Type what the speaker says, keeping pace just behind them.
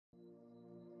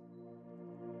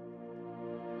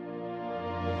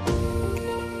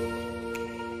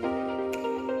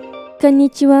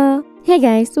Konnichiwa. Hey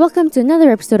guys, welcome to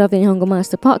another episode of the Nihongo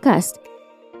Master Podcast.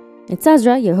 It's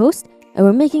Azra, your host, and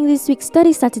we're making this week's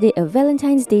Study Saturday a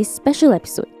Valentine's Day special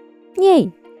episode.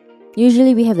 Yay!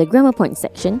 Usually we have the grammar point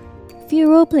section, a few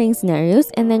role-playing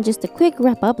scenarios, and then just a quick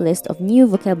wrap-up list of new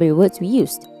vocabulary words we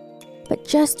used. But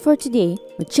just for today,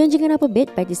 we're changing it up a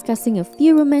bit by discussing a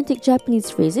few romantic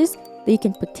Japanese phrases that you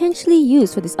can potentially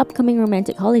use for this upcoming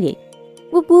romantic holiday.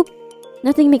 Whoop whoop!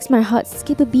 Nothing makes my heart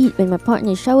skip a beat when my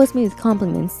partner showers me with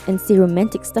compliments and say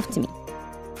romantic stuff to me.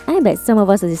 I bet some of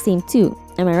us are the same too,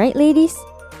 am I right, ladies?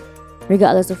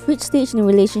 Regardless of which stage in a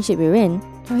relationship you're in,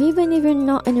 or even if you're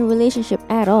not in a relationship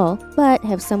at all but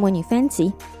have someone you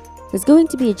fancy, there's going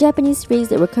to be a Japanese phrase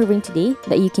that we're covering today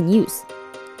that you can use.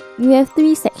 We have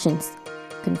 3 sections: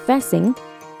 confessing,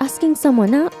 asking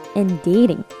someone out, and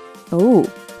dating. Oh,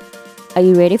 are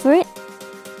you ready for it?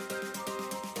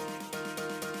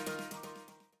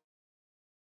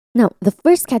 Now, the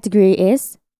first category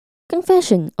is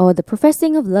confession, or the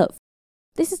professing of love.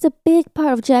 This is a big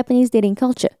part of Japanese dating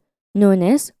culture, known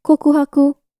as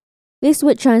kokuhaku. This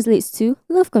word translates to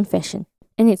love confession,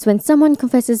 and it's when someone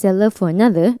confesses their love for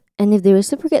another, and if they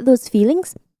reciprocate those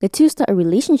feelings, the two start a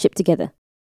relationship together.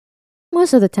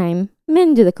 Most of the time,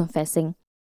 men do the confessing,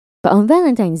 but on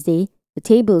Valentine's Day, the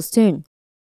tables turn.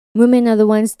 Women are the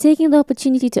ones taking the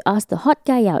opportunity to ask the hot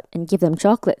guy out and give them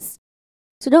chocolates.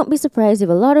 So don't be surprised if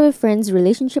a lot of your friends'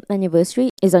 relationship anniversary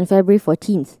is on February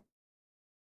 14th.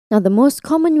 Now, the most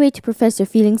common way to profess your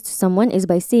feelings to someone is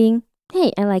by saying,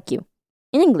 "Hey, I like you."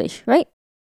 In English, right?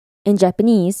 In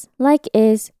Japanese, like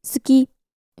is suki.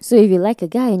 So if you like a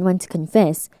guy and want to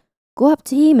confess, go up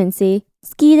to him and say,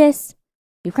 "Suki desu."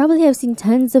 You probably have seen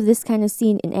tons of this kind of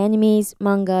scene in animes,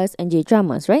 mangas, and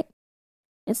J-dramas, right?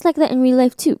 It's like that in real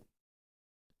life too.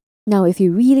 Now, if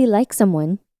you really like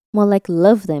someone, more like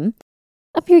love them,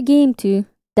 up your game to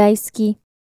daisuki.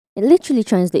 It literally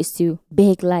translates to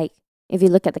big like if you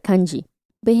look at the kanji,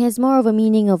 but it has more of a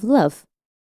meaning of love.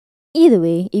 Either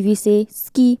way, if you say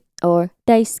suki or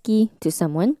daisuki to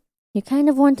someone, you're kind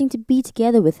of wanting to be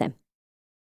together with them.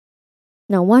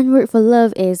 Now, one word for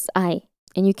love is ai,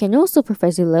 and you can also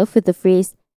profess your love with the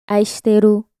phrase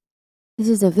aishiteru. This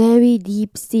is a very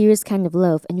deep, serious kind of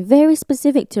love and very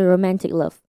specific to a romantic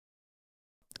love.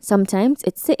 Sometimes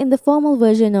it's said in the formal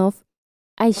version of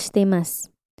aishitemasu.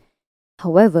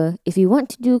 However, if you want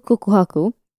to do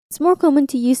kokuhaku, it's more common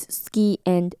to use suki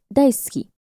and daisuki.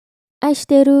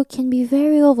 Aishiteru can be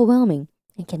very overwhelming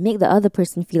and can make the other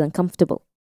person feel uncomfortable.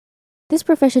 This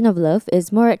profession of love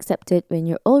is more accepted when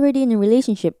you're already in a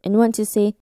relationship and want to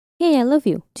say, "Hey, I love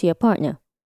you," to your partner.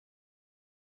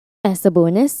 As a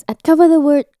bonus, I'd cover the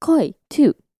word koi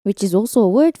too, which is also a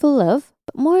word for love,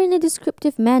 but more in a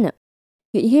descriptive manner.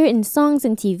 You'd hear it in songs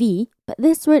and TV, but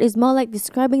this word is more like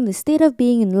describing the state of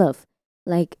being in love,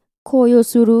 like koyo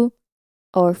suru,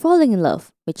 or falling in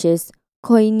love, which is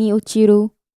koi ni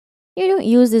ochiru. You don't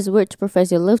use this word to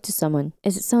profess your love to someone,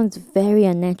 as it sounds very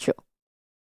unnatural.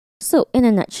 So, in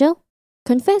a nutshell,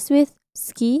 confess with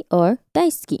suki or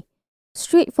daisuki.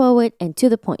 Straightforward and to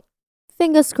the point.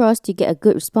 Fingers crossed you get a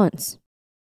good response.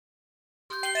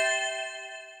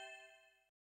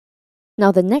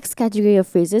 Now, the next category of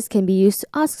phrases can be used to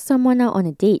ask someone out on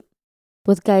a date.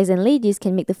 Both guys and ladies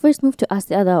can make the first move to ask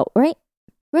the other out, right?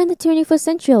 We're in the 21st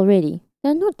century already.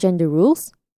 There are no gender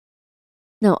rules.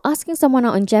 Now, asking someone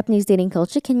out in Japanese dating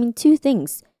culture can mean 2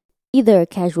 things. Either a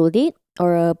casual date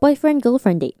or a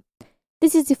boyfriend-girlfriend date.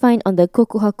 This is defined on the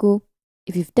kokuhaku.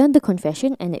 If you've done the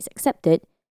confession and it's accepted,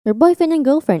 you're boyfriend and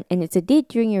girlfriend and it's a date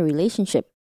during your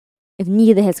relationship. If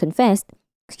neither has confessed,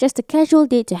 it's just a casual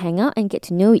date to hang out and get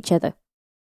to know each other.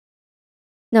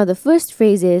 Now, the first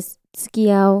phrase is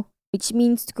tsukiau, which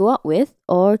means to go out with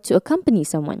or to accompany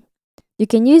someone. You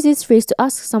can use this phrase to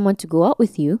ask someone to go out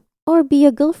with you or be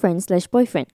your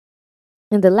girlfriend/boyfriend.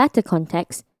 In the latter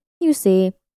context, you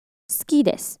say, "Suki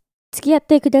desu,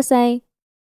 tsukiyatte kudasai."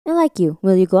 I like you,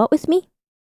 will you go out with me?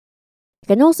 You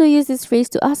can also use this phrase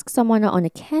to ask someone out on a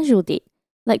casual date,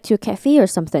 like to a cafe or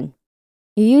something.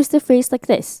 You use the phrase like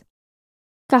this: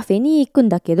 "Cafe ni ikun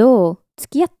da kedo,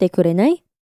 tsukiyatte kurenai?"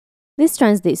 This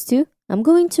translates to, "I'm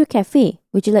going to a cafe,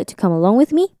 would you like to come along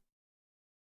with me?"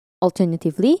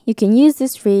 Alternatively, you can use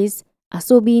this phrase,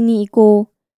 "asobi ni ikou."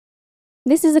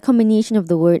 This is a combination of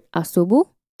the word asobu,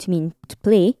 to mean to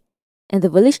play, and the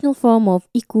volitional form of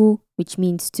iku, which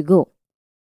means to go.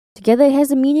 Together it has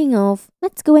the meaning of,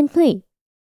 let's go and play.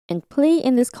 And play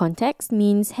in this context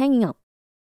means hanging out.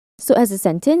 So as a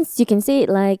sentence, you can say it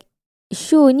like,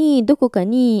 "Issho ni dokoka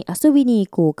ni asobi ni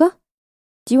ikou ka?"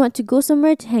 Do you want to go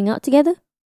somewhere to hang out together?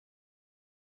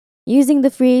 Using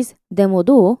the phrase "demo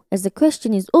do" as a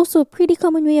question is also a pretty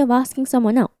common way of asking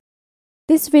someone out.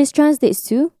 This phrase translates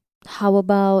to, how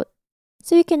about?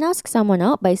 So you can ask someone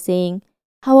out by saying,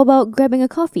 how about grabbing a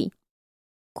coffee?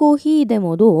 コーヒーで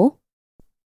もどう?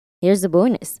 Here's the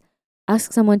bonus.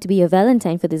 Ask someone to be your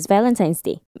Valentine for this Valentine's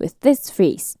Day with this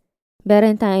phrase. バ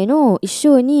レンタインを一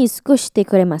緒に過ごして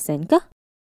くれませんか?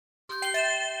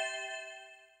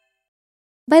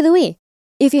 By the way,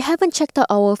 if you haven't checked out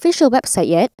our official website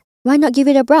yet, why not give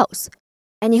it a browse?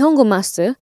 At Nihongo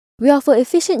Master, we offer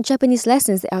efficient Japanese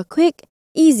lessons that are quick,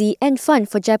 easy, and fun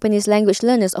for Japanese language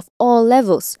learners of all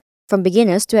levels, from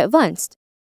beginners to advanced.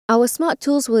 Our smart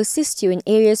tools will assist you in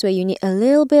areas where you need a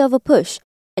little bit of a push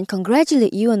and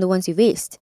congratulate you on the ones you've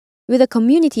aced. With a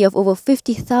community of over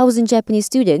 50,000 Japanese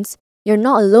students, you're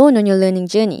not alone on your learning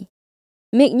journey.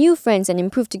 Make new friends and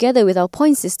improve together with our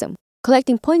point system,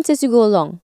 collecting points as you go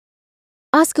along.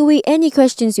 Ask away any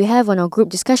questions you have on our group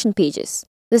discussion pages.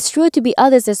 There's sure to be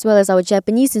others as well as our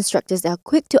Japanese instructors that are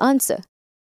quick to answer.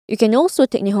 You can also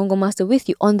take Nihongo Master with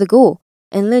you on the go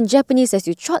and learn Japanese as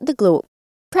you trot the globe.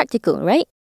 Practical, right?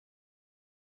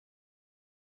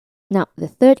 Now, the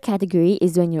third category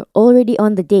is when you're already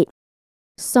on the date.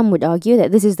 Some would argue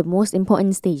that this is the most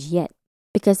important stage yet,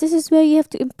 because this is where you have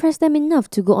to impress them enough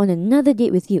to go on another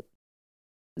date with you.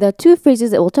 There are two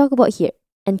phrases that we'll talk about here,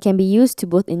 and can be used to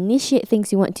both initiate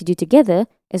things you want to do together,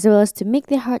 as well as to make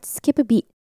their hearts skip a beat.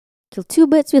 Kill two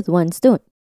birds with one stone.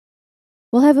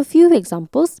 We'll have a few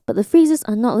examples, but the phrases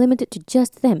are not limited to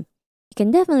just them. You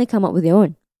can definitely come up with your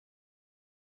own.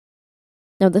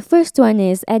 Now, the first one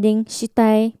is adding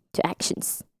shitai to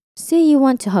actions. Say you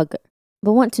want to hug her,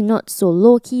 but want to not so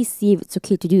low-key see if it's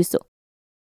okay to do so.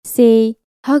 Say,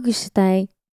 hug shitai,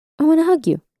 I want to hug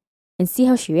you, and see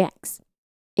how she reacts.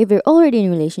 If you're already in a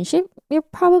relationship, you're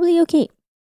probably okay.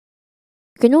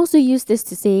 You can also use this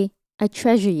to say, I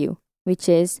treasure you, which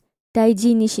is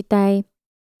daiji ni shitai.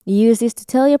 You use this to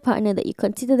tell your partner that you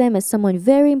consider them as someone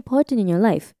very important in your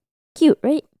life. Cute,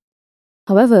 right?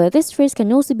 However, this phrase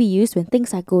can also be used when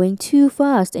things are going too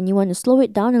fast and you want to slow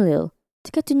it down a little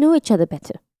to get to know each other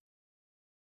better.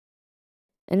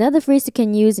 Another phrase you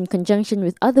can use in conjunction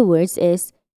with other words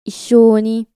is issho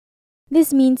ni.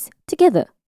 This means together.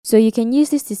 So you can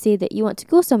use this to say that you want to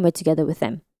go somewhere together with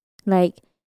them. Like,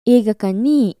 映画館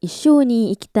に一緒に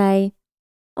行きたい.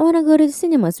 I want to go to the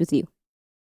cinemas with you.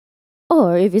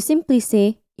 Or if you simply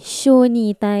say 一緒に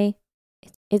いたい,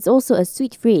 it's also a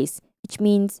sweet phrase, which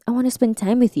means I want to spend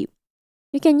time with you.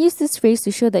 You can use this phrase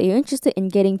to show that you're interested in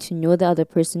getting to know the other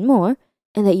person more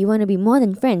and that you want to be more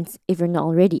than friends if you're not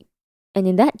already. And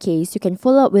in that case, you can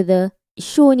follow up with a 一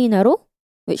緒になろ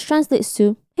う, which translates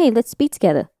to, hey, let's be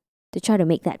together, to try to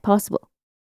make that possible.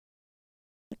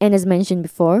 And as mentioned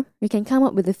before, we can come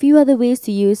up with a few other ways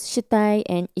to use shitai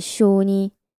and 一緒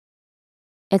に.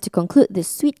 And to conclude this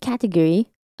sweet category,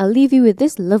 I'll leave you with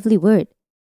this lovely word,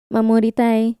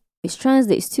 mamoritai, which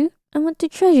translates to, I want to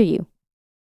treasure you.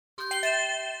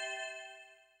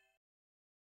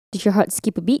 Did your heart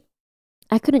skip a beat?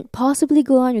 I couldn't possibly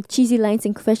go on with cheesy lines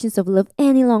and confessions of love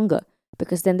any longer,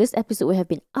 because then this episode would have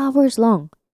been hours long.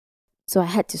 So I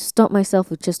had to stop myself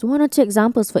with just one or two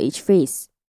examples for each phrase.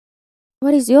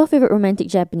 What is your favorite romantic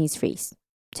Japanese phrase?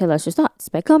 Tell us your thoughts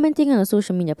by commenting on our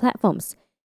social media platforms.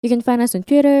 You can find us on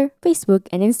Twitter, Facebook,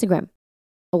 and Instagram.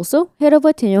 Also, head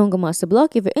over to Nihongo Master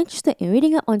blog if you're interested in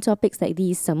reading up on topics like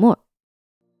these some more.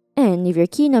 And if you're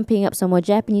keen on picking up some more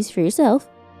Japanese for yourself,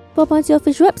 pop onto our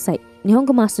official website,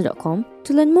 nihongomaster.com,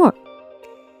 to learn more.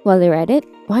 While you're at it,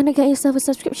 why not get yourself a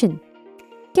subscription?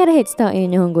 Get a head start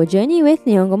in your Nihongo journey with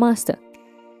Nihongo Master.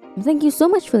 Thank you so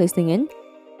much for listening in.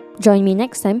 Join me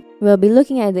next time, we'll be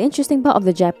looking at the interesting part of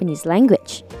the Japanese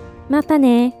language. Mata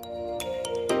ne!